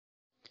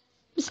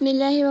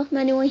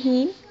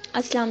बिस्मिल्लाहिर्रहमानिर्रहीम।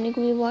 अस्सलाम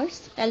वालेकुम viewers,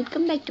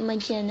 welcome back to my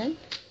channel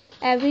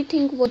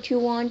everything what you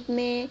want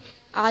में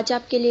आज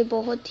आपके लिए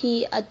बहुत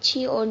ही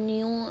अच्छी और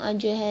न्यू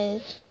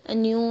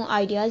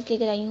आइडियाज़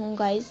लेकर आई हूँ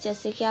गाइस।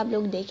 जैसे कि आप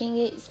लोग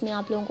देखेंगे, इसमें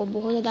आप लोगों को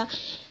बहुत ज़्यादा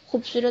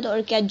खूबसूरत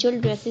और कैजुअल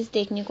ड्रेसेस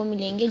देखने को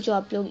मिलेंगे जो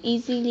आप लोग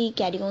इजीली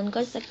कैरी ऑन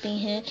कर सकते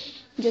हैं,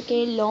 जो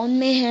कि लॉन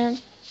में हैं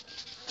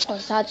और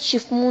साथ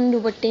शिफॉन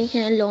दुपट्टे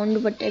हैं, लॉन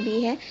दुपट्टे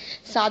भी है,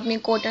 साथ में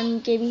कॉटन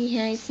के भी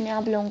हैं। इसमें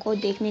आप लोगों को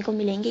देखने को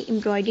मिलेंगे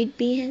एम्ब्रॉयडर्ड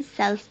भी हैं,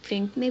 सेल्फ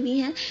प्रिंट में भी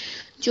हैं,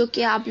 जो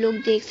कि आप लोग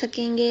देख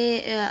सकेंगे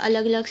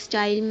अलग अलग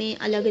स्टाइल में,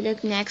 अलग अलग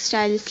नेक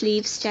स्टाइल,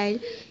 स्लीव स्टाइल,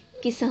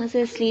 किस तरह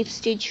से स्लीव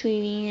स्टिच हुई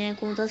हुई हैं,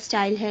 कौन सा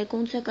स्टाइल है,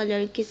 कौन सा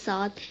कलर के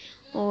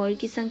साथ और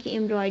किस तरह की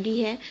एम्ब्रॉयडरी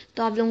है।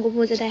 तो आप लोगों को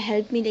बहुत ज़्यादा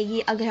हेल्प मिलेगी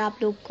अगर आप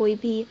लोग कोई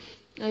भी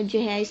जो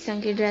है इस तरह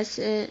की ड्रेस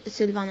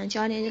सिलवाना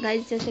चाह रहे हैं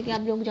गाइस। जैसे कि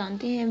आप लोग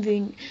जानते हैं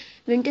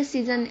विंटर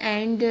सीज़न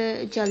एंड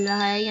चल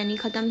रहा है, यानी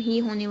ख़त्म ही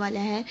होने वाला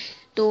है।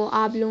 तो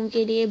आप लोगों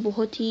के लिए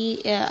बहुत ही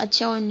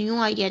अच्छा और न्यू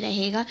आइडिया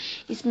रहेगा।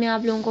 इसमें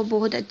आप लोगों को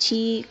बहुत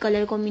अच्छी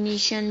कलर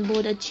कॉम्बिनेशन,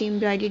 बहुत अच्छी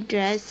एम्ब्रॉयडरी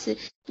ड्रेस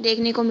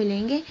देखने को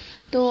मिलेंगे।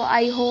 तो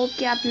आई होप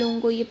कि आप लोगों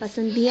को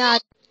ये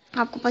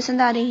आपको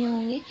पसंद आ रहे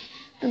होंगे।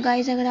 तो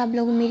गाइस, अगर आप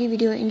लोग मेरी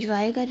वीडियो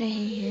एंजॉय कर रहे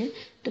हैं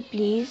तो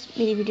प्लीज़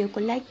मेरी वीडियो को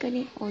लाइक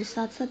करें और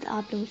साथ साथ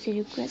आप लोगों से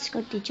रिक्वेस्ट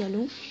करती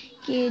चलूँ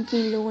कि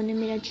जिन लोगों ने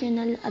मेरा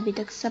चैनल अभी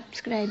तक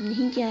सब्सक्राइब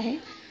नहीं किया है,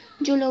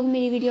 जो लोग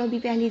मेरी वीडियो अभी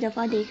पहली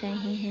दफ़ा देख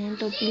रहे हैं,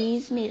 तो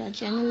प्लीज़ मेरा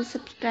चैनल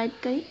सब्सक्राइब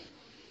करें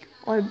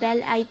और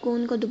बेल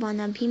आइकॉन को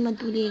दबाना भी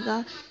मत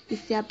भूलिएगा।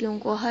 इससे आप लोगों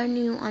को हर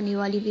न्यू आने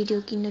वाली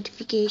वीडियो की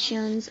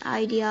नोटिफिकेशंस,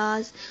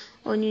 आइडियाज़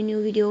और न्यू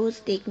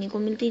वीडियोस देखने को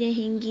मिलती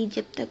रहेंगी।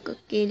 जब तक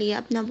के लिए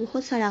अपना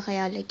बहुत सारा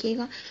ख्याल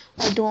रखिएगा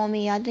और दुआ में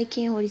याद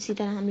रखें, और इसी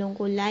तरह हम लोगों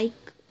को लाइक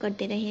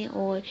करते रहें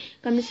और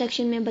कमेंट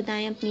सेक्शन में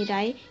बताएं अपनी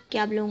राय कि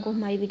आप लोगों को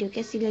हमारी वीडियो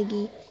कैसी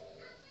लगी।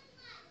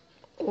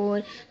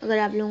 और अगर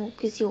आप लोगों को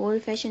किसी और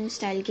फैशन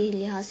स्टाइल के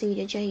लिहाज से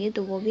वीडियो चाहिए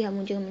तो वो भी आप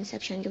मुझे कमेंट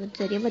सेक्शन के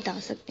ज़रिए बता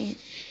सकते हैं।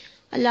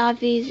 अल्लाह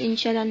हाफिज़।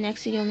 इंशाल्लाह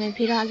नेक्स्ट वीडियो में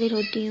फिर हाजिर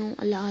होती हूँ।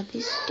 अल्लाह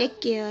हाफिज़, टेक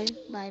केयर,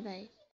 बाय बाय।